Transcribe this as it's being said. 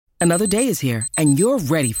Another day is here, and you're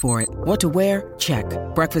ready for it. What to wear? Check.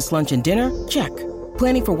 Breakfast, lunch, and dinner? Check.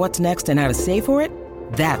 Planning for what's next and how to save for it?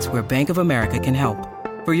 That's where Bank of America can help.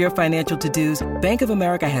 For your financial to-dos, Bank of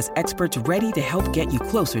America has experts ready to help get you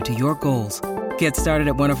closer to your goals. Get started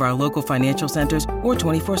at one of our local financial centers or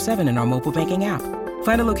 24/7 in our mobile banking app.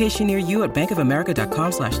 Find a location near you at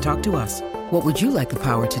bankofamerica.com/talktous. What would you like the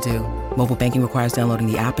power to do? Mobile banking requires downloading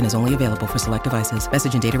the app and is only available for select devices.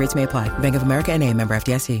 Message and data rates may apply. Bank of America N.A., member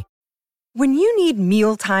FDIC. When you need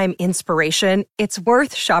mealtime inspiration, it's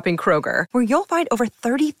worth shopping Kroger, where you'll find over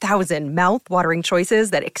 30,000 mouth-watering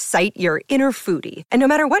choices that excite your inner foodie. And no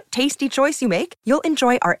matter what tasty choice you make, you'll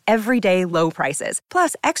enjoy our everyday low prices,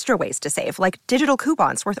 plus extra ways to save, like digital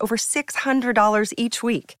coupons worth over $600 each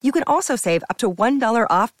week. You can also save up to $1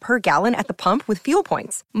 off per gallon at the pump with fuel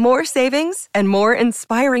points. More savings and more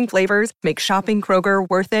inspiring flavors make shopping Kroger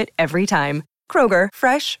worth it every time. Kroger,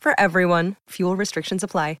 fresh for everyone. Fuel restrictions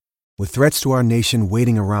apply. With threats to our nation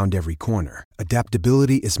waiting around every corner,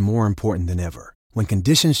 adaptability is more important than ever. When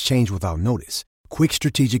conditions change without notice, quick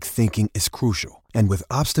strategic thinking is crucial. And with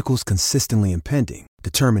obstacles consistently impending,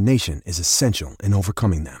 determination is essential in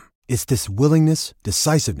overcoming them. It's this willingness,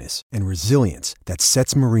 decisiveness, and resilience that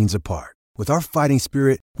sets Marines apart. With our fighting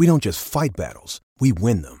spirit, we don't just fight battles, we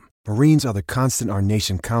win them. Marines are the constant our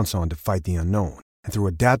nation counts on to fight the unknown. And through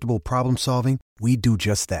adaptable problem solving, we do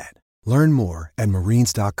just that. Learn more at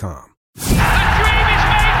marines.com. The dream is made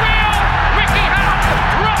real! Ricky Hatton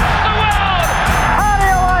rocks the world! How do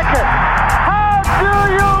you like it? How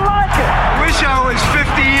do you like it? I wish I was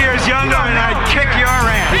 50 years younger and I'd kick your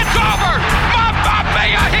ass. It's over! Mamma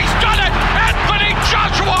Mia! He's done it! Anthony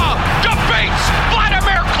Joshua defeats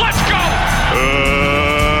Vladimir Klitschko!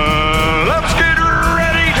 Let's get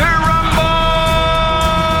ready to rumble!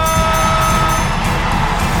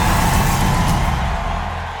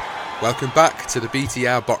 Welcome back to the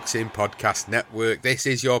BTR Boxing Podcast Network. This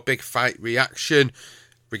is your big fight reaction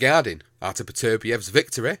regarding Artur Beterbiev's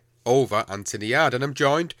victory over Anthony Yarde. And I'm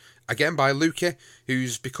joined again by Lukey,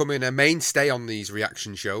 who's becoming a mainstay on these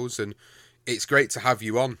reaction shows. And it's great to have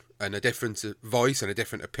you on, and a different voice and a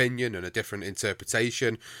different opinion and a different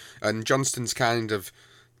interpretation. And Johnston's kind of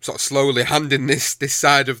sort of slowly handing this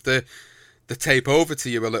side of the tape over to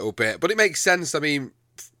you a little bit. But it makes sense. I mean,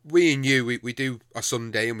 we and you, we do a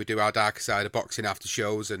Sunday and we do our darker side of boxing after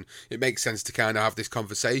shows, and it makes sense to kind of have this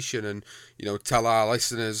conversation and, you know, tell our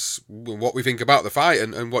listeners what we think about the fight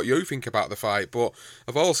and what you think about the fight. But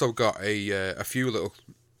I've also got a few little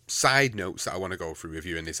side notes that I want to go through with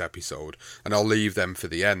you in this episode, and I'll leave them for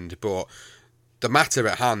the end. But the matter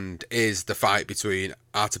at hand is the fight between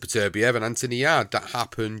Artur Beterbiev and Anthony Yarde that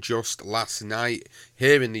happened just last night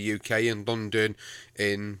here in the UK, in London,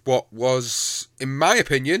 in what was, in my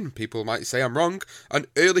opinion, people might say I'm wrong, an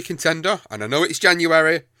early contender, and I know it's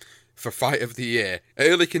January, for Fight of the Year.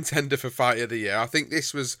 Early contender for Fight of the Year. I think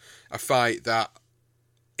this was a fight that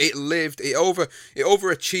it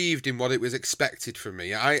overachieved in what it was expected from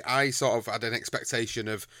me. I sort of had an expectation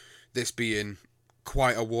of this being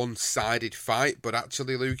quite a one-sided fight, but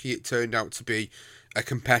actually, Lukey, it turned out to be a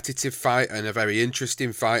competitive fight and a very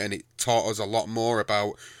interesting fight, and it taught us a lot more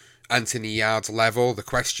about Anthony Yarde's level. The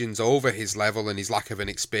questions over his level and his lack of an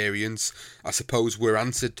experience, I suppose, were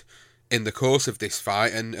answered in the course of this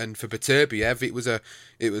fight, and for Beterbiev, it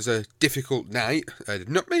was a difficult night.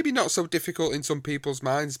 Maybe not so difficult in some people's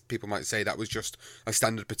minds. People might say that was just a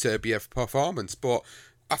standard Beterbiev performance, but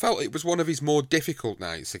I felt it was one of his more difficult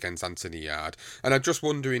nights against Anthony Yarde, and I'm just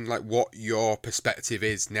wondering, like, what your perspective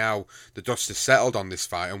is now the dust has settled on this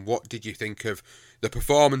fight, and what did you think of the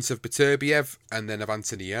performance of Beterbiev and then of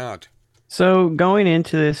Anthony Yarde? So going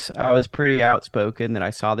into this, I was pretty outspoken that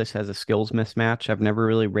I saw this as a skills mismatch. I've never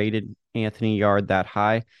really rated Anthony Yarde that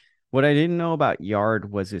high. What I didn't know about Yarde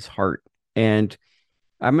was his heart, and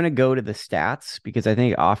I'm going to go to the stats because I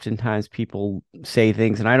think oftentimes people say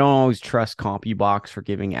things, and I don't always trust CompuBox for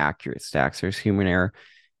giving accurate stats. There's human error.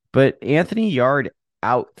 But Anthony Yarde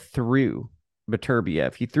out-threw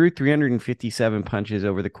Beterbiev. He threw 357 punches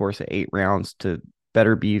over the course of 8 rounds to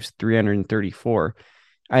Beterbiev's 334.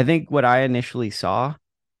 I think what I initially saw,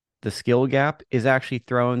 the skill gap, is actually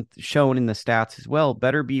shown in the stats as well.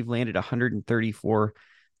 Beterbiev landed 134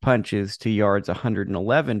 punches to Yarde's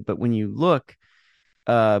 111. But when you look,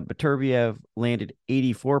 Beterbiev landed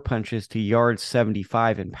 84 punches to Yarde's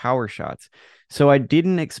 75 in power shots. So I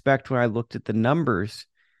didn't expect, when I looked at the numbers,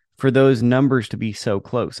 for those numbers to be so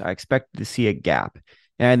close. I expected to see a gap.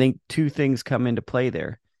 And I think 2 things come into play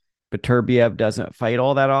there. Beterbiev doesn't fight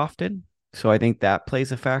all that often, so I think that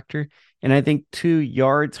plays a factor. And I think 2,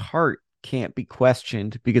 Yarde's heart can't be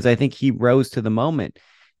questioned because I think he rose to the moment.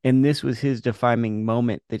 And this was his defining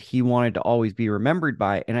moment that he wanted to always be remembered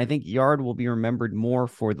by. And I think Yard will be remembered more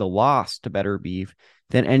for the loss to Beterbiev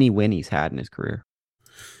than any win he's had in his career.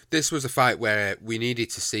 This was a fight where we needed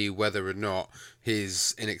to see whether or not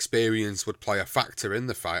his inexperience would play a factor in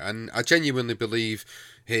the fight. And I genuinely believe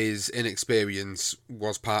his inexperience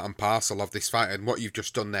was part and parcel of this fight. And what you've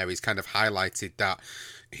just done there is kind of highlighted that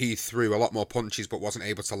he threw a lot more punches but wasn't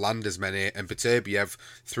able to land as many, and Beterbiev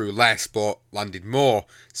threw less but landed more.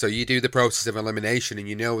 So you do the process of elimination, and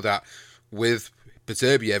you know that with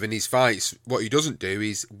Beterbiev in his fights, what he doesn't do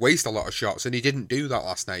is waste a lot of shots, and he didn't do that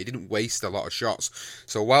last night. He didn't waste a lot of shots.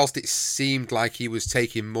 So whilst it seemed like he was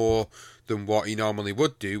taking more than what he normally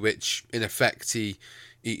would do, which in effect he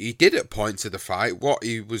did at points of the fight, what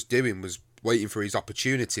he was doing was waiting for his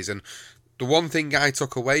opportunities. And the one thing I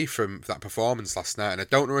took away from that performance last night, and I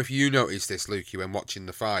don't know if you noticed this, Lukey, when watching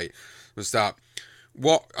the fight, was that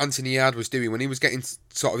what Anthony Yarde was doing when he was getting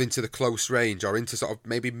sort of into the close range or into sort of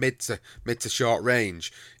maybe mid to short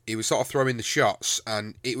range, he was sort of throwing the shots,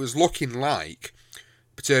 and it was looking like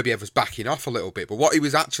Beterbiev was backing off a little bit. But what he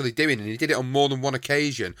was actually doing, and he did it on more than one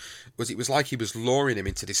occasion, was it was like he was luring him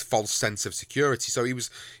into this false sense of security. So he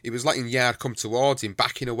was letting Yarde come towards him,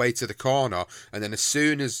 backing away to the corner, and then as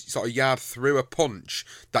soon as sort of Yarde threw a punch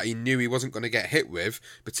that he knew he wasn't going to get hit with,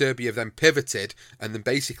 Beterbiev then pivoted and then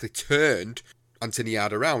basically turned Anthony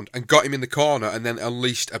Yarde around and got him in the corner, and then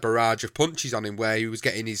unleashed a barrage of punches on him where he was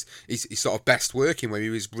getting his sort of best working, where he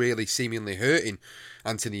was really seemingly hurting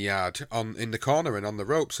Anthony Yarde in the corner and on the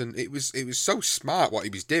ropes. And it was so smart what he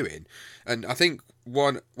was doing. And I think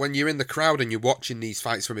when you're in the crowd and you're watching these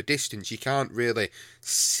fights from a distance, you can't really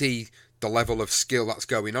see the level of skill that's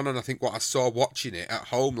going on. And I think what I saw watching it at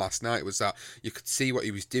home last night was that you could see what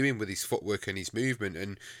he was doing with his footwork and his movement.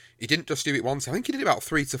 And he didn't just do it once. I think he did it about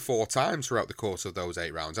 3 to 4 times throughout the course of those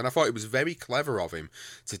 8 rounds. And I thought it was very clever of him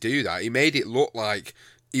to do that. He made it look like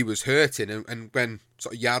he was hurting. And when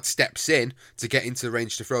sort of Yarde steps in to get into the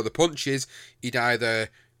range to throw the punches, he'd either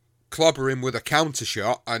clobber him with a counter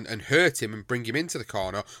shot and hurt him and bring him into the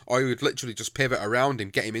corner, or he would literally just pivot around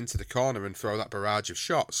him, get him into the corner and throw that barrage of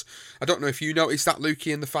shots. I don't know if you noticed that,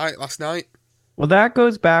 Lukey, in the fight last night. Well, that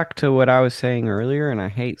goes back to what I was saying earlier, and I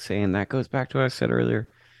hate saying that goes back to what I said earlier,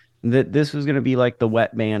 that this was going to be like the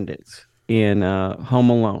Wet Bandits in Home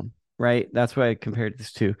Alone, right? That's what I compared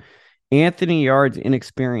this to. Anthony Yarde's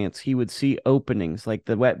inexperience, he would see openings like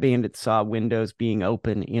the Wet Bandits saw windows being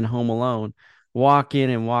open in Home Alone, walk in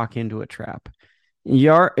and walk into a trap.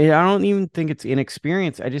 Yarde, I don't even think it's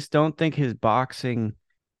inexperience. I just don't think his boxing,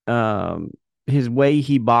 his way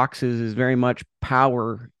he boxes is very much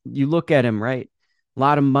power. You look at him, right? A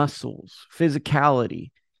lot of muscles,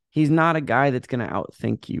 physicality. He's not a guy that's going to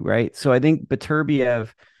outthink you, right? So I think Beterbiev,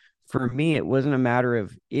 for me, it wasn't a matter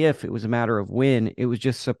of if, it was a matter of when. It was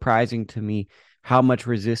just surprising to me how much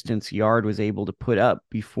resistance Yarde was able to put up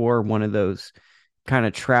before one of those kind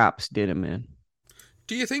of traps did him in.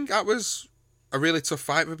 Do you think that was a really tough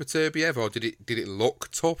fight for Beterbiev, or did it look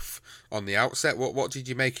tough on the outset? What did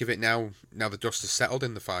you make of it now the dust has settled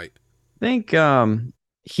in the fight? I think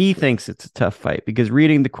he thinks it's a tough fight because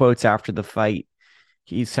reading the quotes after the fight,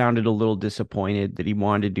 he sounded a little disappointed that he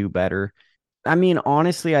wanted to do better. I mean,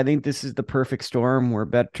 honestly, I think this is the perfect storm where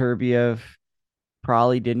Beterbiev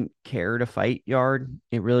probably didn't care to fight Yarde.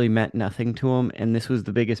 It really meant nothing to him, and this was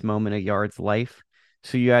the biggest moment of Yarde's life.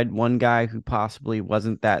 So you had one guy who possibly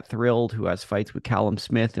wasn't that thrilled, who has fights with Callum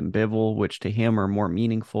Smith and Bivol, which to him are more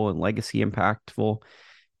meaningful and legacy impactful,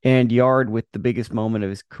 and Yarde with the biggest moment of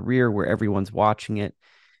his career where everyone's watching it.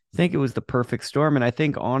 I think it was the perfect storm, and I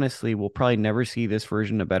think, honestly, we'll probably never see this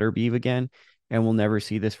version of Beterbiev again, and we'll never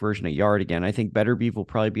see this version of Yarde again. I think Beterbiev will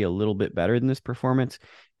probably be a little bit better than this performance,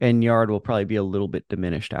 and Yarde will probably be a little bit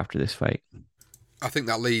diminished after this fight. I think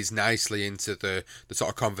that leads nicely into the sort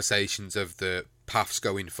of conversations of the paths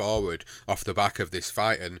going forward off the back of this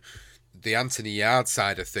fight. And the Anthony Yarde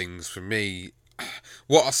side of things, for me,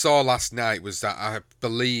 what I saw last night was that I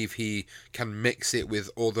believe he can mix it with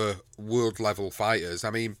other world-level fighters. I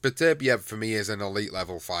mean, Beterbiev, for me, is an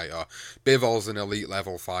elite-level fighter. Bivol's an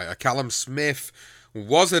elite-level fighter. Callum Smith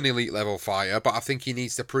was an elite-level fighter, but I think he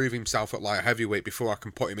needs to prove himself at light heavyweight before I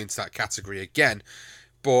can put him into that category again.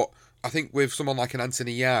 But I think with someone like an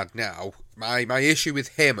Anthony Yarde now, my issue with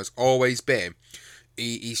him has always been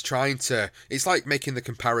he's trying to... It's like making the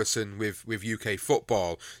comparison with UK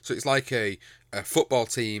football. So it's like a a football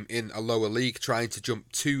team in a lower league trying to jump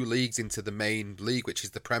 2 leagues into the main league, which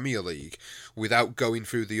is the Premier League, without going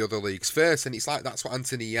through the other leagues first. And it's like that's what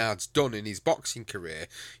Anthony Yarde's done in his boxing career.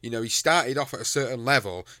 You know, he started off at a certain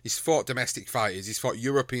level, he's fought domestic fighters, he's fought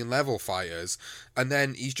European level fighters, and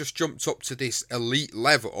then he's just jumped up to this elite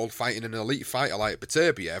level, fighting an elite fighter like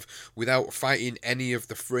Beterbiev, without fighting any of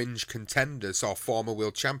the fringe contenders or former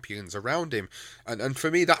world champions around him. And for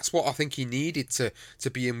me, that's what I think he needed to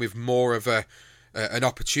be in, with more of an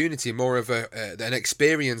opportunity, more of an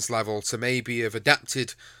experience level to maybe have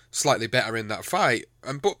adapted slightly better in that fight.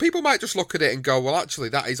 But people might just look at it and go, well, actually,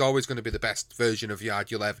 that is always going to be the best version of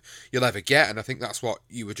Yarde you'll ever get. And I think that's what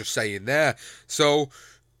you were just saying there. So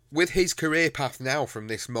with his career path now from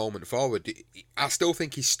this moment forward, I still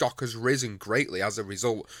think his stock has risen greatly as a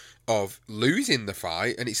result of losing the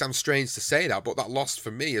fight. And it sounds strange to say that, but that loss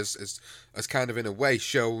for me has kind of in a way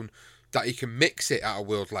shown that he can mix it at a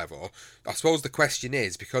world level. I suppose the question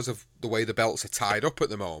is, because of the way the belts are tied up at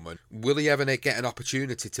the moment, will he ever get an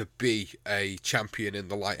opportunity to be a champion in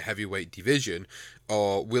the light heavyweight division,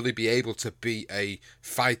 or will he be able to be a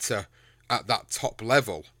fighter at that top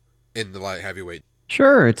level in the light heavyweight?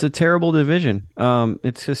 Sure, it's a terrible division.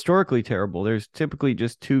 It's historically terrible. There's typically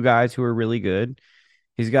just 2 guys who are really good.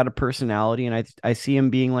 He's got a personality, and I see him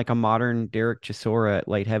being like a modern Derek Chisora at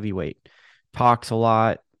light heavyweight. Talks a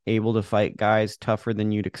lot, able to fight guys tougher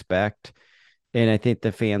than you'd expect. And I think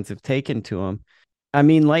the fans have taken to him. I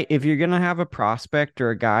mean, like, if you're going to have a prospect or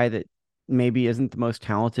a guy that maybe isn't the most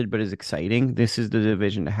talented but is exciting, this is the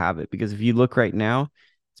division to have it. Because if you look right now,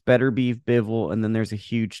 it's Beterbiev, Bivol, and then there's a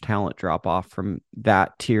huge talent drop off from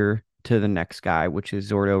that tier to the next guy, which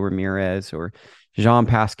is Zordo Ramirez or Jean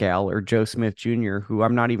Pascal or Joe Smith Jr., who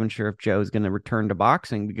I'm not even sure if Joe is going to return to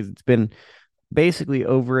boxing, because it's been basically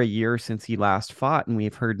over a year since he last fought, and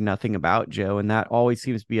we've heard nothing about Joe. And that always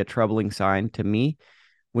seems to be a troubling sign to me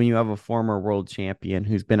when you have a former world champion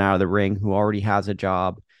who's been out of the ring, who already has a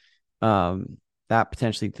job, that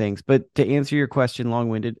potentially thinks. But to answer your question,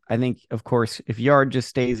 long-winded, I think, of course, if Yarde just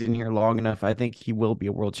stays in here long enough, I think he will be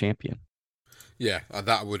a world champion. Yeah, and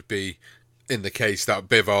that would be in the case that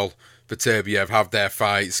Bivol, Beterbiev have their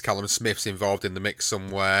fights, Callum Smith's involved in the mix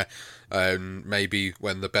somewhere, and maybe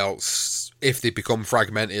when the belts, if they become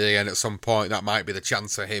fragmented again at some point, that might be the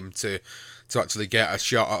chance for him to actually get a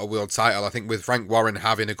shot at a world title. I think with Frank Warren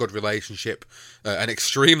having a good relationship, an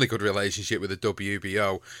extremely good relationship with the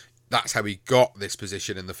WBO, that's how he got this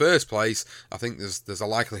position in the first place. I think there's a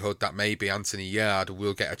likelihood that maybe Anthony Yarde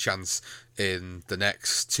will get a chance in the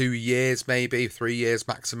next 2 years, maybe 3 years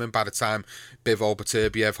maximum, by the time Bivol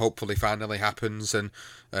Beterbiev hopefully finally happens. And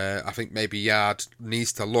I think maybe Yarde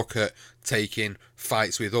needs to look at taking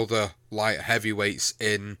fights with other light heavyweights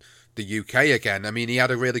in the UK again. I mean, he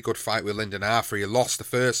had a really good fight with Lyndon Arthur. He lost the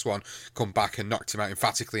first one, come back and knocked him out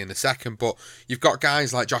emphatically in the second. But you've got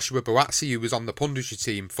guys like Joshua Buatsi, who was on the punditry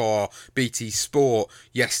team for BT Sport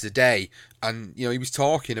yesterday, and you know, he was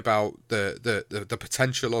talking about the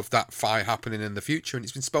potential of that fight happening in the future, and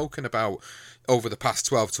it's been spoken about over the past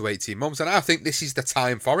 12 to 18 months. And I think this is the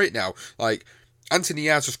time for it now. Like, Anthony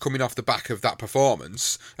Yarde's just coming off the back of that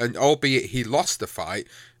performance, and albeit he lost the fight,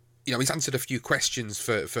 you know, he's answered a few questions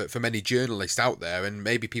for many journalists out there, and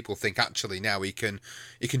maybe people think actually now he can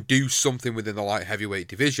do something within the light heavyweight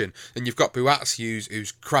division. And you've got Buatsi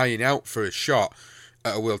who's crying out for a shot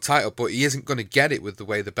at a world title, but he isn't going to get it with the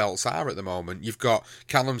way the belts are at the moment. You've got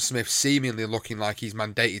Callum Smith seemingly looking like he's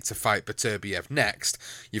mandated to fight Beterbiev next.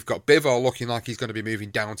 You've got Bivol looking like he's going to be moving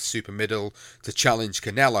down to super middle to challenge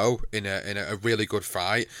Canelo in a really good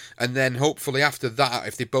fight. And then hopefully after that,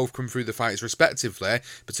 if they both come through the fights respectively,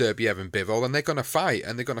 Beterbiev and Bivol, then they're going to fight,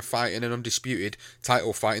 and they're going to fight in an undisputed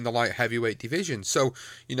title fight in the light heavyweight division. So,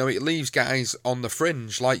 you know, it leaves guys on the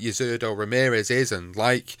fringe like your Zurdo Ramirez is, and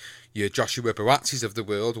like your Joshua Buatsis of the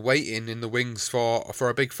world, waiting in the wings for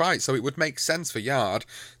a big fight. So it would make sense for Yarde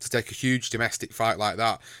to take a huge domestic fight like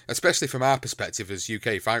that, especially from our perspective as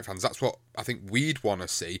UK fight fans. That's what I think we'd want to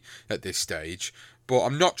see at this stage. But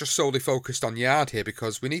I'm not just solely focused on Yarde here,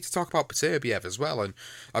 because we need to talk about Beterbiev as well. And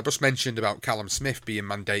I just mentioned about Callum Smith being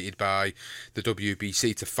mandated by the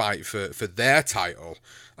WBC to fight for their title.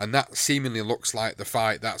 And that seemingly looks like the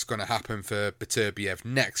fight that's going to happen for Beterbiev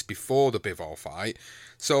next, before the Bivol fight.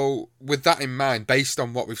 So with that in mind, based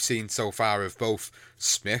on what we've seen so far of both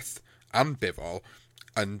Smith and Bivol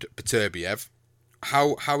and Beterbiev,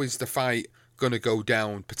 how is the fight going to go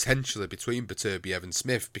down potentially between Beterbiev and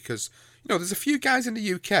Smith? Because, you know, there's a few guys in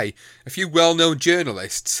the UK, a few well-known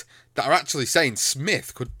journalists that are actually saying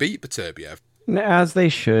Smith could beat Beterbiev. As they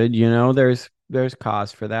should, you know, there's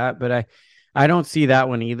cause for that. But I don't see that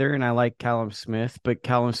one either, and I like Callum Smith, but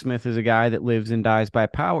Callum Smith is a guy that lives and dies by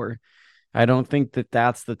power. I don't think that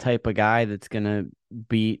that's the type of guy that's going to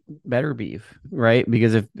beat Better Beef, right?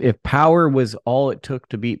 Because if power was all it took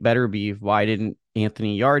to beat Better Beef, why didn't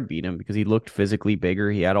Anthony Yard beat him? Because he looked physically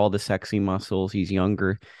bigger. He had all the sexy muscles. He's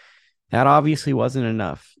younger. That obviously wasn't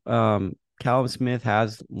enough. Callum Smith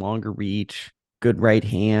has longer reach, good right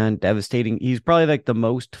hand, devastating. He's probably like the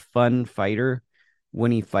most fun fighter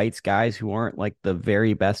when he fights guys who aren't like the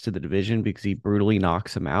very best of the division because he brutally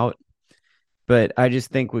knocks them out. But I just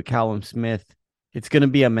think with Callum Smith, it's going to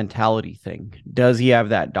be a mentality thing. Does he have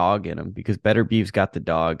that dog in him? Because Better Beef's got the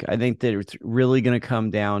dog. I think that it's really going to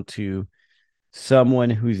come down to someone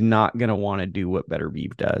who's not going to want to do what Better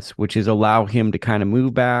Beef does, which is allow him to kind of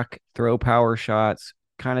move back, throw power shots,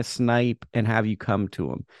 kind of snipe, and have you come to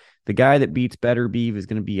him. The guy that beats Better Beef is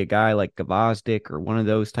going to be a guy like Gvozdyk or one of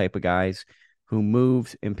those type of guys who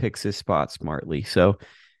moves and picks his spot smartly. So,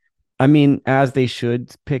 I mean, as they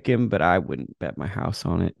should pick him, but I wouldn't bet my house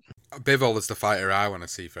on it. Bivol is the fighter I want to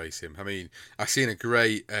see face him. I mean, I seen a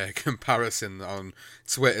great comparison on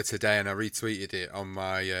Twitter today, and I retweeted it on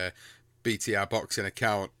my BTR boxing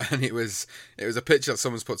account, and it was a picture that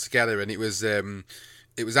someone's put together, and it was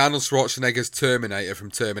Arnold Schwarzenegger's Terminator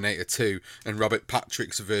from Terminator 2 and Robert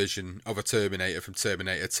Patrick's version of a Terminator from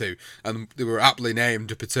Terminator 2, and they were aptly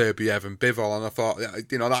named Beterbiev and Bivol, and I thought,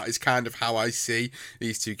 that is kind of how I see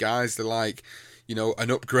these two guys. They're like, an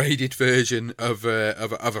upgraded version of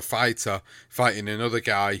a fighter fighting another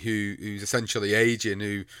guy who's essentially aging,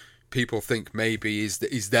 who people think maybe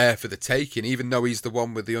is there for the taking, even though he's the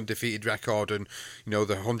one with the undefeated record and the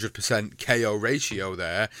 100% KO ratio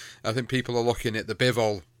there. I think people are looking at the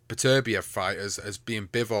Bivol Beterbiev fight as being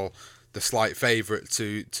Bivol the slight favourite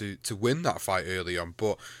to win that fight early on,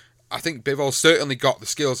 but I think Bivol's certainly got the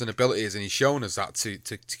skills and abilities, and he's shown us that to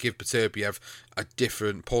give Beterbiev a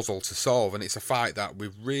different puzzle to solve, and it's a fight that we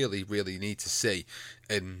really, really need to see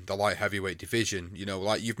in the light heavyweight division.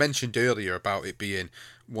 Like you've mentioned earlier about it being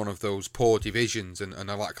one of those poor divisions and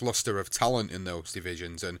a lackluster of talent in those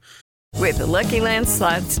divisions. And with the Lucky Land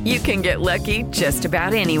Slots, you can get lucky just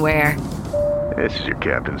about anywhere. This is your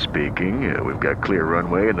captain speaking. We've got clear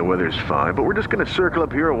runway and the weather's fine, but we're just going to circle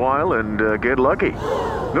up here a while and get lucky.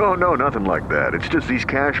 No, nothing like that. It's just these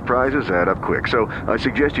cash prizes add up quick. So I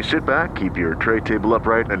suggest you sit back, keep your tray table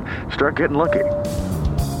upright, and start getting lucky.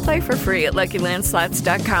 Play for free at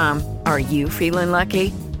LuckyLandSlots.com. Are you feeling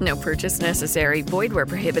lucky? No purchase necessary. Void where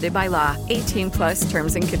prohibited by law. 18+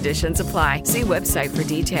 terms and conditions apply. See website for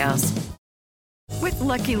details. With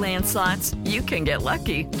Lucky Land Slots, you can get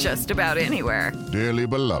lucky just about anywhere. Dearly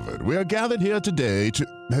beloved, we are gathered here today to...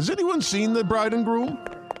 Has anyone seen the bride and groom?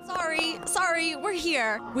 Sorry, we're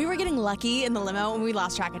here. We were getting lucky in the limo and we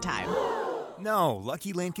lost track of time. No,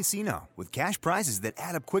 Lucky Land Casino, with cash prizes that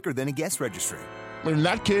add up quicker than a guest registry. In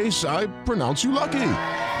that case, I pronounce you lucky.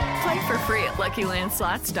 Play for free at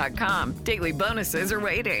LuckyLandSlots.com. Daily bonuses are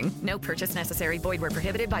waiting. No purchase necessary. Void where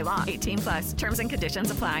prohibited by law. 18+. Terms and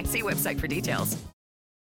conditions apply. See website for details.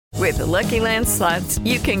 With the Lucky Land Slots,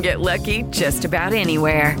 you can get lucky just about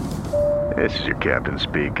anywhere. This is your captain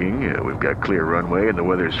speaking. We've got clear runway and the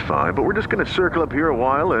weather's fine, but we're just going to circle up here a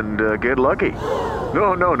while and get lucky.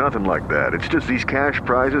 No, nothing like that. It's just these cash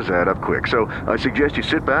prizes add up quick. So I suggest you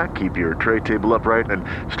sit back, keep your tray table upright, and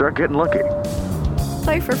start getting lucky.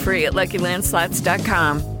 Play for free at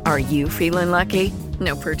LuckyLandSlots.com. Are you feeling lucky?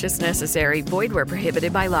 No purchase necessary. Void where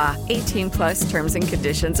prohibited by law. 18+ terms and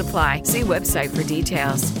conditions apply. See website for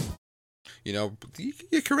details. You're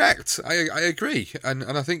correct. I agree. And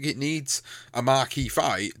I think it needs a marquee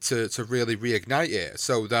fight to really reignite it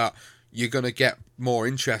so that you're going to get more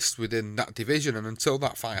interest within that division. And until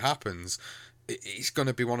that fight happens, it's going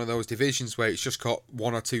to be one of those divisions where it's just got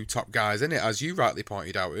one or two top guys in it, as you rightly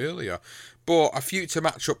pointed out earlier. But a future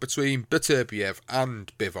matchup between Beterbiev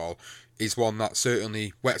and Bivol is one that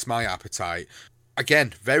certainly whets my appetite.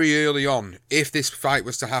 Again, very early on, if this fight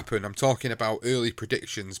was to happen, I'm talking about early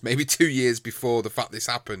predictions, maybe 2 years before the fact this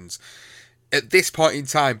happens. At this point in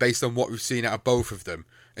time, based on what we've seen out of both of them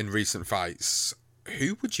in recent fights,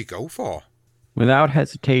 who would you go for? Without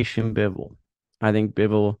hesitation, Bivol. I think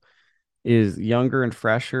Bivol is younger and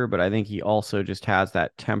fresher, but I think he also just has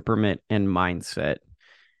that temperament and mindset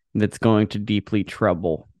that's going to deeply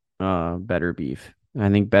trouble Better Beef. I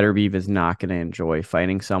think Better Beef is not going to enjoy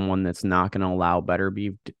fighting someone that's not going to allow Better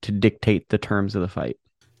Beef to dictate the terms of the fight.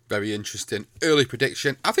 Very interesting. Early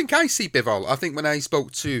prediction. I think I see Bivol. I think when I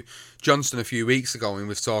spoke to Johnston a few weeks ago and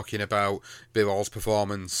was talking about Bivol's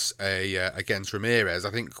performance against Ramirez,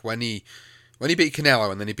 I think when he when he beat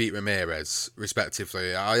Canelo and then he beat Ramirez,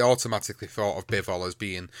 respectively, I automatically thought of Bivol as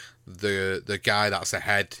being the guy that's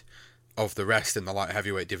ahead of the rest in the light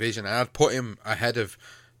heavyweight division. And I'd put him ahead of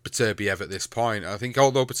Beterbiev at this point. I think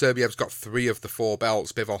although Beterbiev's got 3 of the 4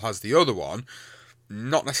 belts, Bivol has the other one.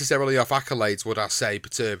 Not necessarily off accolades would I say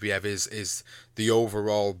Beterbiev is the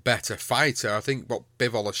overall better fighter. I think what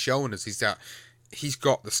Bivol has shown us is that he's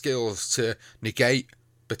got the skills to negate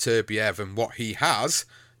Beterbiev and what he has,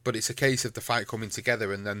 but it's a case of the fight coming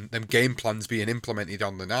together and then them game plans being implemented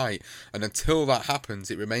on the night. And until that happens,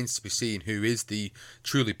 it remains to be seen who is the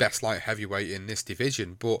truly best light heavyweight in this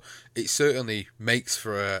division. But it certainly makes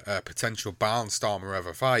for a potential barnstormer of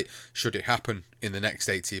a fight should it happen in the next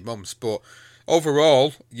 18 months. But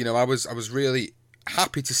overall, I was really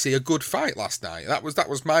happy to see a good fight last night. That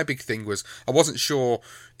was my big thing. Was I wasn't sure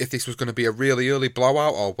if this was going to be a really early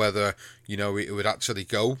blowout or whether it would actually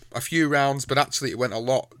go a few rounds, but actually it went a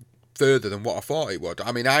lot further than what I thought it would.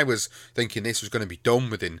 I mean, I was thinking this was going to be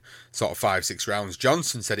done within sort of 5-6 rounds.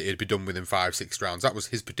 Johnson said it'd be done within 5-6 rounds. That was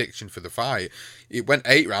his prediction for the fight. It went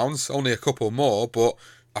 8 rounds, only a couple more, but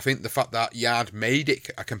I think the fact that Yarde made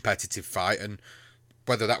it a competitive fight, and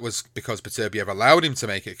whether that was because Beterbiev allowed him to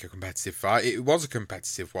make it a competitive fight, it was a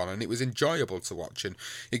competitive one, and it was enjoyable to watch, and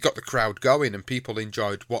it got the crowd going, and people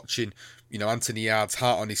enjoyed watching, Anthony Yarde's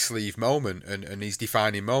heart on his sleeve moment, and his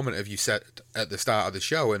defining moment, as you said at the start of the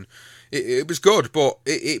show, and it was good, but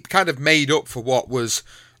it kind of made up for what was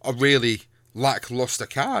a really lackluster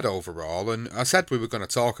card overall. And I said we were going to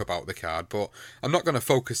talk about the card, but I'm not going to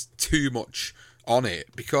focus too much on it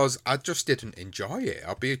because I just didn't enjoy it.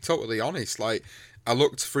 I'll be totally honest. Like, I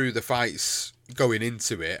looked through the fights going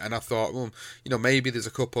into it and I thought, well, maybe there's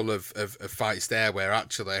a couple of fights there where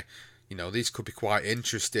actually, these could be quite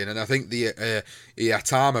interesting. And I think the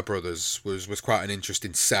Atama brothers was quite an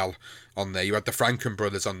interesting sell on there. You had the Franken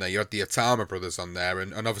brothers on there, you had the Atama brothers on there,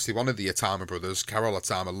 and obviously one of the Atama brothers, Karol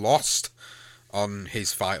Atama, lost on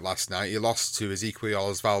his fight last night. He lost to Ezequiel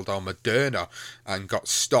Osvaldo Moderna and got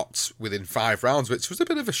stopped within 5 rounds, which was a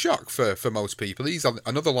bit of a shock for most people. He's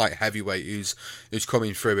another light heavyweight who's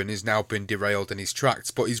coming through and has now been derailed in his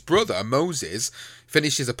tracks. But his brother, Moses,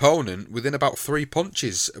 finished his opponent within about 3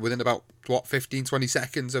 punches, within about, 15-20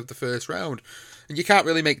 seconds of the first round. And you can't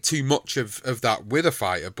really make too much of that with a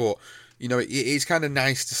fighter, but, it is kind of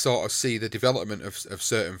nice to sort of see the development of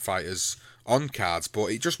certain fighters on cards, but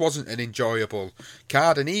it just wasn't an enjoyable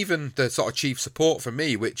card. And even the sort of chief support for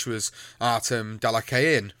me, which was Artem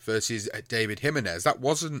Dalakayan versus David Jimenez,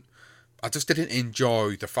 I just didn't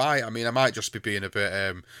enjoy the fight. I mean, I might just be being a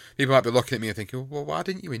bit, people might be looking at me and thinking, well, why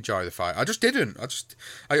didn't you enjoy the fight? I just didn't.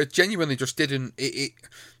 I genuinely just didn't.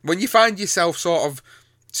 When you find yourself sort of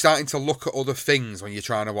starting to look at other things when you're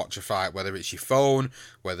trying to watch a fight, whether it's your phone,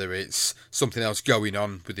 whether it's something else going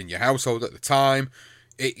on within your household at the time,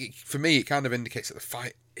 for me, it kind of indicates that the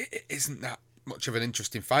fight isn't that much of an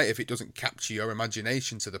interesting fight if it doesn't capture your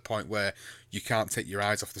imagination to the point where you can't take your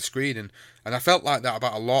eyes off the screen. And I felt like that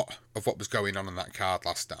about a lot of what was going on that card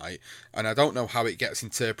last night. And I don't know how it gets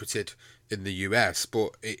interpreted in the US,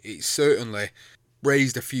 but it certainly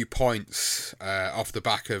raised a few points off the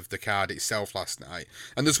back of the card itself last night.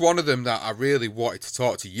 And there's one of them that I really wanted to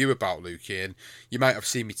talk to you about, Lukey, and you might have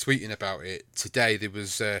seen me tweeting about it today. There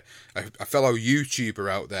was a fellow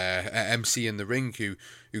YouTuber out there, MC in the Ring, who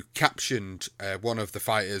captioned one of the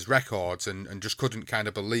fighters' records and just couldn't kind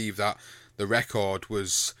of believe that the record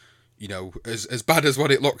was, as bad as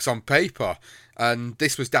what it looks on paper. And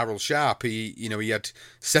this was Daryl Sharp. He had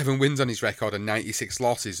 7 wins on his record and 96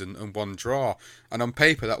 losses and 1 draw. And on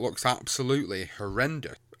paper, that looks absolutely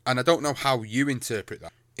horrendous. And I don't know how you interpret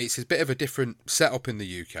that. It's a bit of a different setup in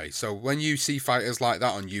the UK. So when you see fighters like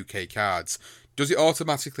that on UK cards, does it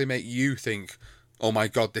automatically make you think, oh my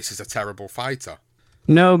God, this is a terrible fighter?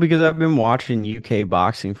 No, because I've been watching UK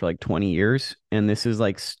boxing for like 20 years, and this is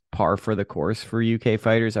like par for the course for UK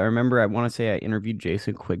fighters. I remember, I want to say I interviewed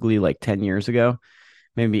Jason Quigley like 10 years ago,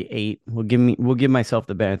 maybe 8. We'll give myself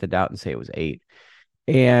the benefit of the doubt and say it was 8.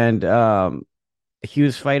 And he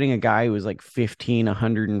was fighting a guy who was like 15,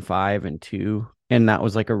 105 and 2. And that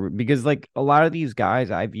was because like a lot of these guys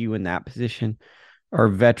I view in that position are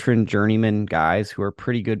veteran journeyman guys who are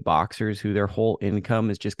pretty good boxers, who their whole income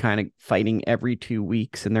is just kind of fighting every 2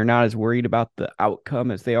 weeks, and they're not as worried about the outcome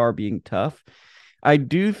as they are being tough. I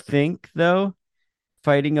do think, though,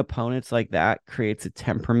 fighting opponents like that creates a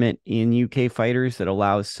temperament in UK fighters that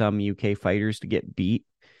allows some UK fighters to get beat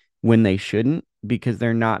when they shouldn't, because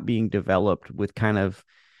they're not being developed with kind of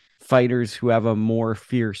fighters who have a more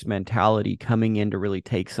fierce mentality coming in to really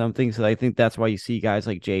take something. So I think that's why you see guys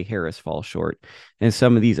like Jay Harris fall short, and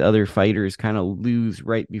some of these other fighters kind of lose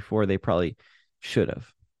right before they probably should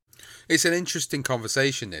have. It's an interesting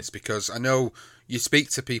conversation, this, because I know you speak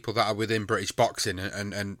to people that are within British boxing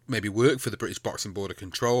and maybe work for the British Boxing Board of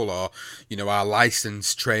Control, or, you know, are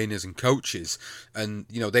licensed trainers and coaches, and,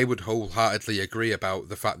 you know, they would wholeheartedly agree about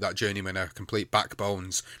the fact that journeymen are complete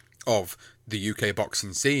backbones of the UK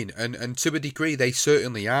boxing scene, and to a degree they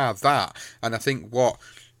certainly are that. And I think what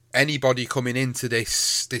anybody coming into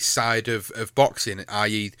this side of boxing,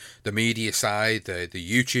 i.e. the media side, the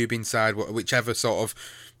YouTubing side, whichever sort of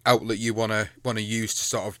outlet you want to use to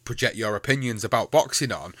sort of project your opinions about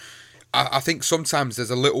boxing on, I think sometimes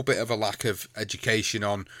there's a little bit of a lack of education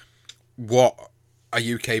on what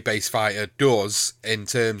a UK based fighter does, in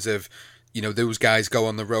terms of, you know, those guys go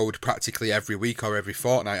on the road practically every week or every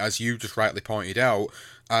fortnight, as you just rightly pointed out,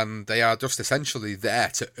 and they are just essentially there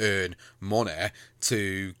to earn money,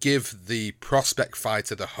 to give the prospect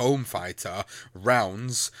fighter, the home fighter,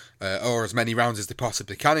 rounds, or as many rounds as they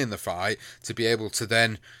possibly can in the fight, to be able to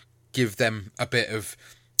then give them a bit of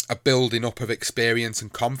a building up of experience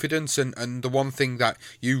and confidence. And the one thing that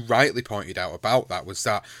you rightly pointed out about that was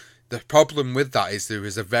that the problem with that is there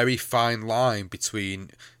is a very fine line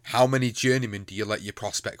between how many journeymen do you let your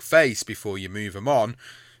prospect face before you move them on,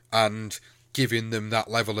 and giving them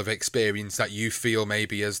that level of experience that you feel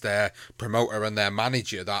maybe as their promoter and their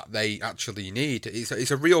manager that they actually need.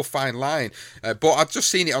 It's a real fine line. But I've just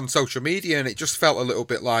seen it on social media, and it just felt a little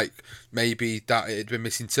bit like maybe that it had been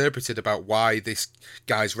misinterpreted about why this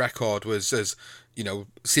guy's record was as, you know,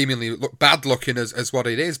 seemingly bad looking as what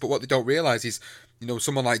it is. But what they don't realise is, you know,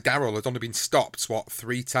 someone like Daryl had only been stopped,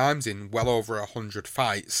 3 times in well over 100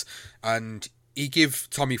 fights, and he gave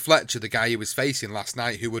Tommy Fletcher, the guy he was facing last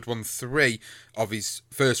night, who had won 3 of his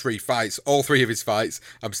first 3 fights, all 3 of his fights,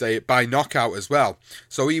 I'm saying, by knockout as well.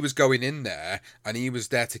 So he was going in there, and he was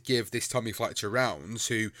there to give this Tommy Fletcher rounds,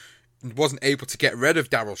 who wasn't able to get rid of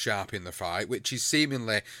Daryl Sharp in the fight, which is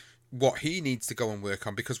seemingly what he needs to go and work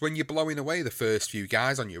on, because when you're blowing away the first few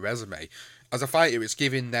guys on your resume, as a fighter, it's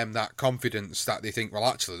giving them that confidence that they think, well,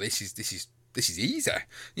 actually, this is easy.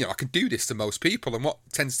 You know, I can do this to most people. And what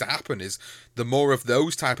tends to happen is the more of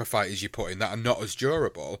those type of fighters you put in that are not as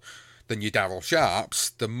durable than your Daryl Sharps,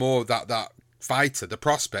 the more that fighter, the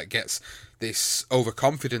prospect, gets this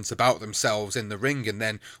overconfidence about themselves in the ring. And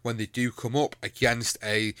then when they do come up against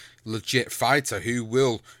a legit fighter who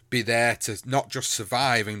will be there to not just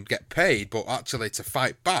survive and get paid, but actually to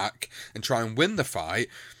fight back and try and win the fight,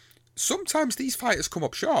 sometimes these fighters come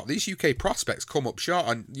up short. These UK prospects come up short,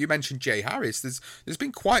 and you mentioned Jay Harris. There's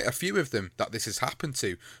been quite a few of them that this has happened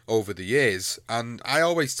to over the years, and I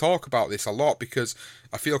always talk about this a lot because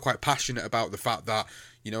I feel quite passionate about the fact that,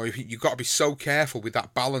 you know, you've got to be so careful with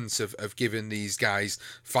that balance of giving these guys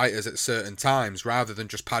fighters at certain times rather than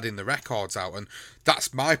just padding the records out. And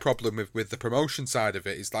that's my problem with the promotion side of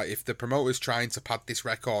it, is like, if the promoter's trying to pad this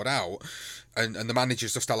record out and the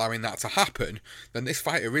manager's just allowing that to happen, then this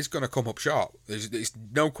fighter is going to come up short. There's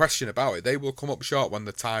no question about it. They will come up short when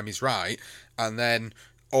the time is right, and then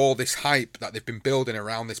all this hype that they've been building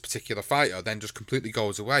around this particular fighter then just completely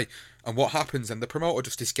goes away. And what happens? And the promoter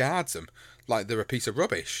just discards them like they're a piece of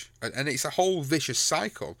rubbish. And it's a whole vicious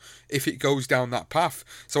cycle if it goes down that path.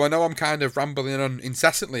 So I know I'm kind of rambling on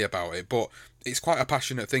incessantly about it, but it's quite a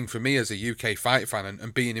passionate thing for me as a UK fight fan,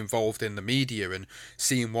 and being involved in the media and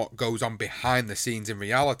seeing what goes on behind the scenes in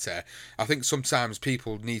reality. I think sometimes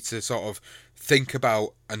people need to sort of think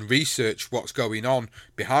about and research what's going on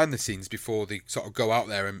behind the scenes before they sort of go out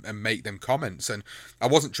there and make them comments. And I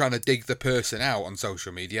wasn't trying to dig the person out on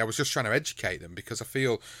social media, I was just trying to educate them, because I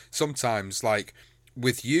feel sometimes, like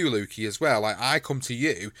with you, Lukey, as well, like I come to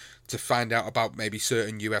you to find out about maybe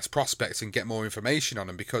certain US prospects and get more information on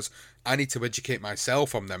them, because I need to educate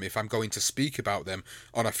myself on them if I'm going to speak about them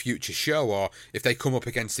on a future show, or if they come up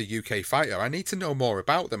against a UK fighter, I need to know more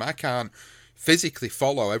about them. I can't physically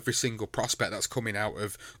follow every single prospect that's coming out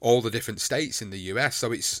of all the different states in the US.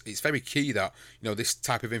 So it's very key that, you know, this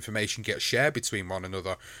type of information gets shared between one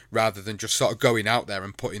another, rather than just sort of going out there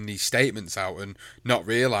and putting these statements out and not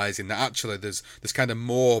realizing that actually there's kind of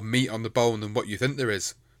more meat on the bone than what you think there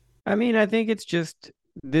is. I mean, I think it's just,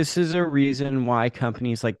 this is a reason why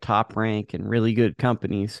companies like Top Rank and really good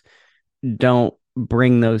companies don't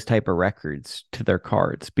bring those type of records to their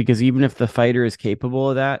cards, because even if the fighter is capable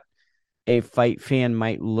of that, a fight fan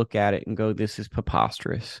might look at it and go, this is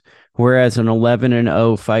preposterous. Whereas an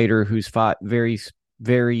 11-0 fighter who's fought very,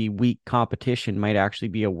 very weak competition might actually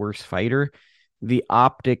be a worse fighter. The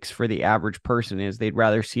optics for the average person is they'd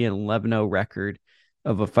rather see an 11-0 record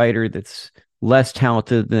of a fighter that's less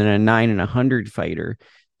talented than a 9-100 fighter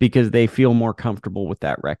because they feel more comfortable with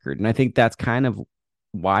that record. And I think that's kind of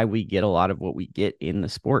why we get a lot of what we get in the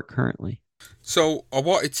sport currently. So I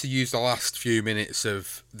wanted to use the last few minutes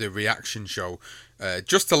of the reaction show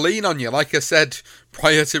just to lean on you. Like I said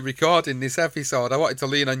prior to recording this episode, I wanted to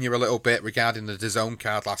lean on you a little bit regarding the DAZN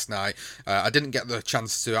card last night. I didn't get the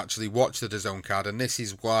chance to actually watch the DAZN card, and this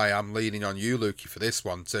is why I'm leaning on you, Lukey, for this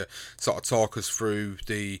one to sort of talk us through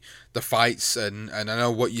the fights. And I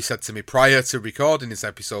know what you said to me prior to recording this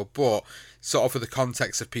episode, but sort of for the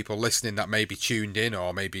context of people listening that maybe tuned in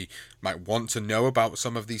or maybe might want to know about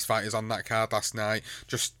some of these fighters on that card last night,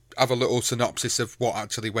 just have a little synopsis of what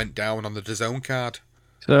actually went down on the DAZN card.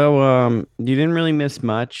 So you didn't really miss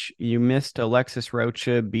much. You missed Alexis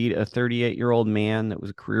Rocha beat a 38-year-old man that was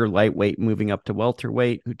a career lightweight moving up to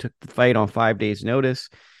welterweight who took the fight on 5 days' notice,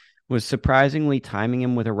 was surprisingly timing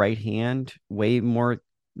him with a right hand way more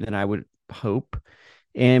than I would hope.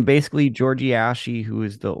 And basically, Georgie Ashe, who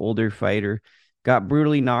is the older fighter, got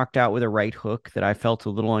brutally knocked out with a right hook that I felt a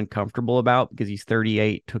little uncomfortable about because he's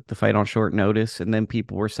 38, took the fight on short notice, and then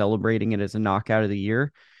people were celebrating it as a knockout of the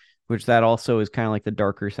year, which that also is kind of like the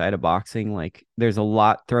darker side of boxing. Like, there's a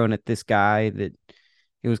lot thrown at this guy that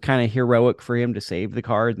it was kind of heroic for him to save the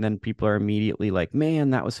card, and then people are immediately like, man,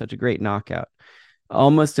 that was such a great knockout.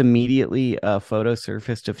 Almost immediately, a photo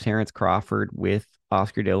surfaced of Terrence Crawford with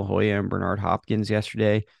Oscar De La Hoya and Bernard Hopkins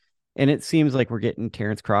yesterday. And it seems like we're getting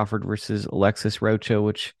Terrence Crawford versus Alexis Rocha,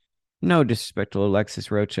 which, no disrespect to Alexis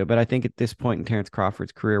Rocha, but I think at this point in Terrence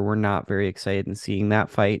Crawford's career, we're not very excited in seeing that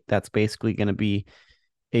fight. That's basically going to be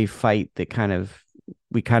a fight that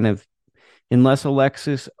unless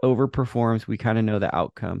Alexis overperforms, we kind of know the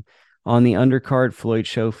outcome. On the undercard, Floyd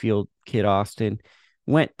Schofield, Kid Austin,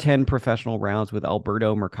 went 10 professional rounds with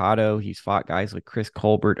Alberto Mercado. He's fought guys like Chris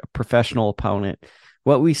Colbert, a professional opponent.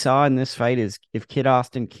 What we saw in this fight is if Kid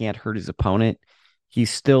Austin can't hurt his opponent, he's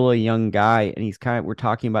still a young guy. And we're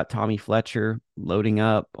talking about Tommy Fletcher loading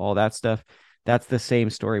up, all that stuff. That's the same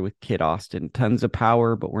story with Kid Austin. Tons of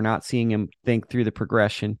power, but we're not seeing him think through the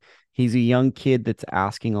progression. He's a young kid that's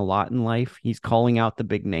asking a lot in life. He's calling out the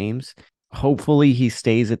big names. Hopefully he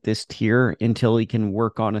stays at this tier until he can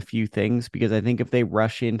work on a few things, because I think if they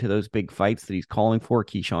rush into those big fights that he's calling for,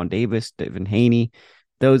 Keyshawn Davis, Devin Haney,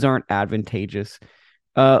 those aren't advantageous.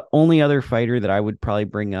 Only other fighter that I would probably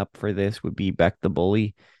bring up for this would be Beck the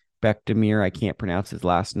Bully. Bekdamir, I can't pronounce his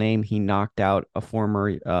last name. He knocked out a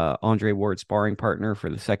former Andre Ward sparring partner for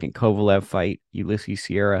the second Kovalev fight, Ulysses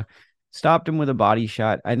Sierra. Stopped him with a body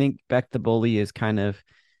shot. I think Beck the Bully is kind of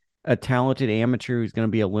a talented amateur who's going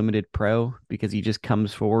to be a limited pro because he just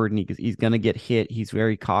comes forward and he's going to get hit. He's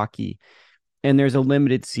very cocky. And there's a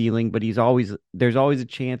limited ceiling, but there's always a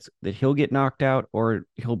chance that he'll get knocked out or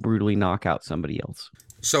he'll brutally knock out somebody else.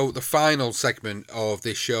 So the final segment of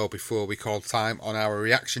this show before we call time on our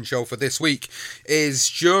reaction show for this week is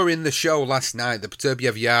during the show last night, the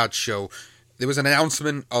Beterbiev Yard show. There was an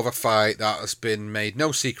announcement of a fight that has been made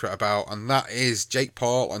no secret about, and that is Jake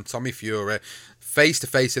Paul and Tommy Fury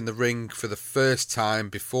face-to-face in the ring for the first time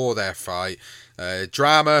before their fight.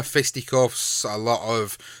 Drama, fisticuffs, a lot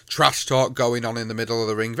of trash talk going on in the middle of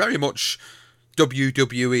the ring. Very much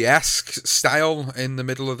WWE-esque style in the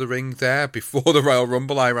middle of the ring there before the Royal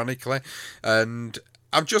Rumble, ironically. And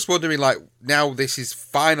I'm just wondering, like, now this is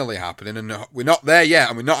finally happening, and we're not there yet,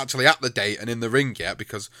 and we're not actually at the date and in the ring yet,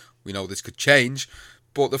 because we know this could change.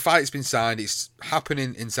 But the fight's been signed, it's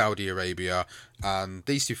happening in Saudi Arabia, and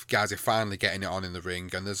these two guys are finally getting it on in the ring,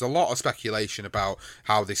 and there's a lot of speculation about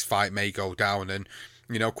how this fight may go down. And,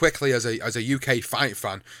 you know, quickly as a UK fight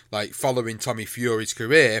fan, like, following Tommy Fury's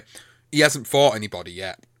career, he hasn't fought anybody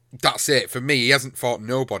yet. That's it. For me, he hasn't fought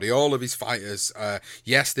nobody. All of his fighters,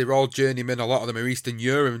 yes, they're all journeymen, a lot of them are Eastern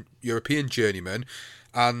European journeymen,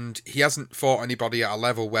 and he hasn't fought anybody at a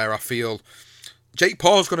level where I feel Jake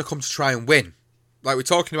Paul's going to come to try and win. Like, we're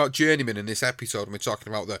talking about journeymen in this episode, and we're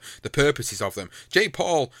talking about the purposes of them. Jake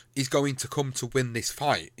Paul is going to come to win this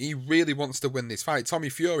fight. He really wants to win this fight. Tommy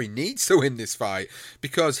Fury needs to win this fight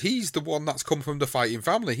because he's the one that's come from the fighting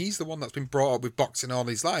family. He's the one that's been brought up with boxing all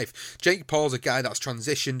his life. Jake Paul's a guy that's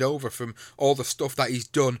transitioned over from all the stuff that he's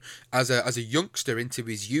done as a youngster into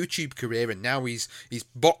his YouTube career, and now his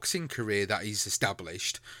boxing career that he's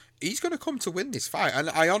established. He's going to come to win this fight, and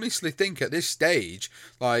I honestly think at this stage,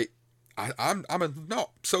 like, I'm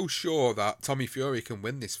not so sure that Tommy Fury can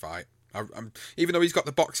win this fight. I'm even though he's got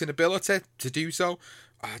the boxing ability to do so,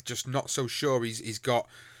 I'm just not so sure he's got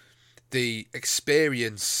the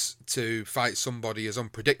experience to fight somebody as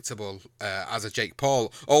unpredictable as a Jake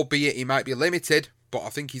Paul. Albeit he might be limited but I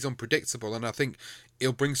think he's unpredictable, and I think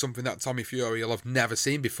he'll bring something that Tommy Fury will have never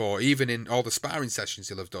seen before, even in all the sparring sessions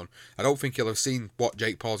he'll have done. I don't think he'll have seen what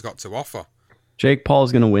Jake Paul's got to offer. Jake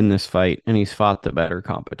Paul's going to win this fight, and he's fought the better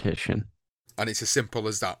competition. And it's as simple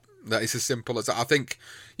as that. That is as simple as that. I think,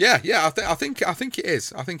 I think it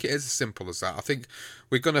is. I think it is as simple as that. I think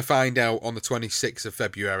we're going to find out on the 26th of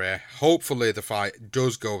February. Hopefully the fight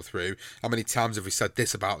does go through. How many times have we said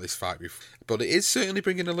this about this fight? But it is certainly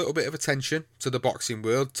bringing a little bit of attention to the boxing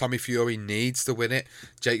world. Tommy Fury needs to win it.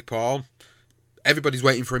 Jake Paul, everybody's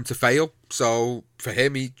waiting for him to fail. So for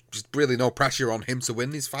him, just really no pressure on him to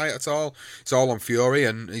win this fight at all. It's all on Fury,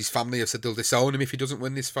 and his family have said they'll disown him if he doesn't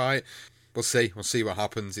win this fight. We'll see. We'll see what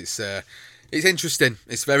happens. It's interesting.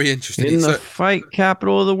 It's very interesting. In the fight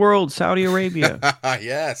capital of the world, Saudi Arabia.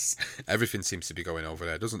 Yes. Everything seems to be going over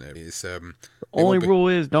there, doesn't it? It's the only rule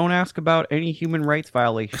is don't ask about any human rights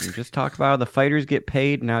violation. Just talk about how the fighters get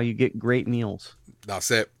paid and how you get great meals. That's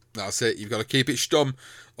it. You've got to keep it stum.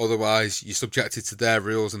 Otherwise, you're subjected to their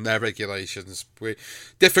rules and their regulations.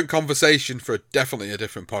 Different conversation for definitely a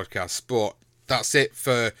different podcast, but that's it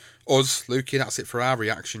for us, Lukey. That's it for our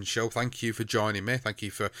reaction show. Thank you for joining me. Thank you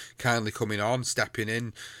for kindly coming on, stepping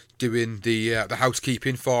in, doing the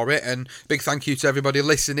housekeeping for it. And big thank you to everybody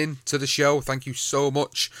listening to the show. Thank you so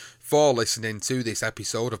much for listening to this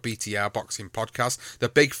episode of BTR Boxing Podcast, the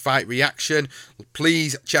Big Fight Reaction.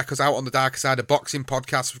 Please check us out on the Darker Side of Boxing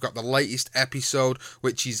Podcast. We've got the latest episode,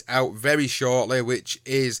 which is out very shortly, which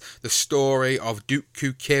is the story of Duk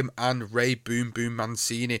Koo Kim and Ray Boom Boom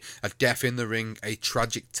Mancini, a death in the ring, a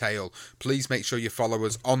tragic tale. Please make sure you follow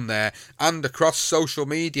us on there and across social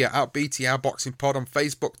media at BTR Boxing Pod on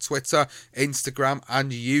Facebook, Twitter, Instagram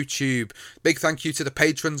and YouTube. Big thank you to the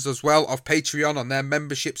patrons as well of Patreon on their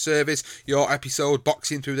membership service. Your episode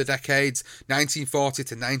Boxing Through the Decades 1940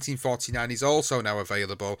 to 1949 is also now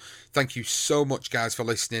available. Thank you so much, guys, for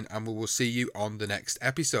listening, and we will see you on the next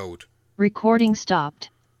episode. Recording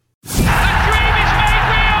stopped. The dream is made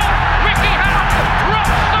real! Ricky Hatton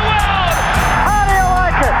rocks the world! How do you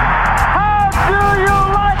like it? How do you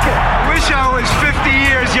like it? Wish I was 50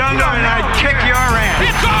 years younger and I'd kick your ass.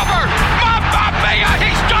 It's over! Mamma Mia!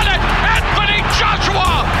 He's done it! Anthony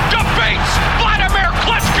Joshua defeats Vladimir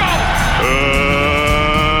Klitschko!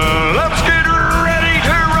 Let's get ready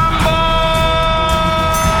to rumble!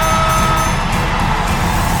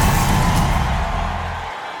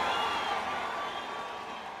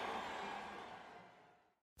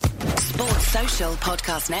 Sports Social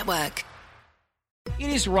Podcast Network.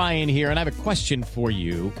 It is Ryan here, and I have a question for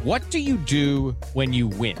you. What do you do when you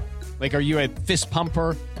win? Like, are you a fist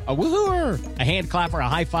pumper, a woohooer, a hand clapper, a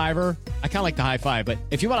high fiver? I kind of like the high five, but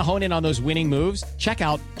if you want to hone in on those winning moves, check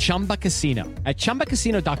out Chumba Casino. At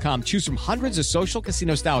ChumbaCasino.com, choose from hundreds of social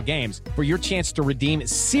casino-style games for your chance to redeem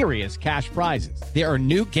serious cash prizes. There are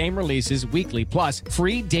new game releases weekly, plus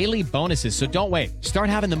free daily bonuses, so don't wait. Start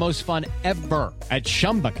having the most fun ever at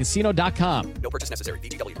ChumbaCasino.com. No purchase necessary.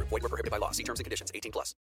 VGW. Void where prohibited by law. See terms and conditions. 18+.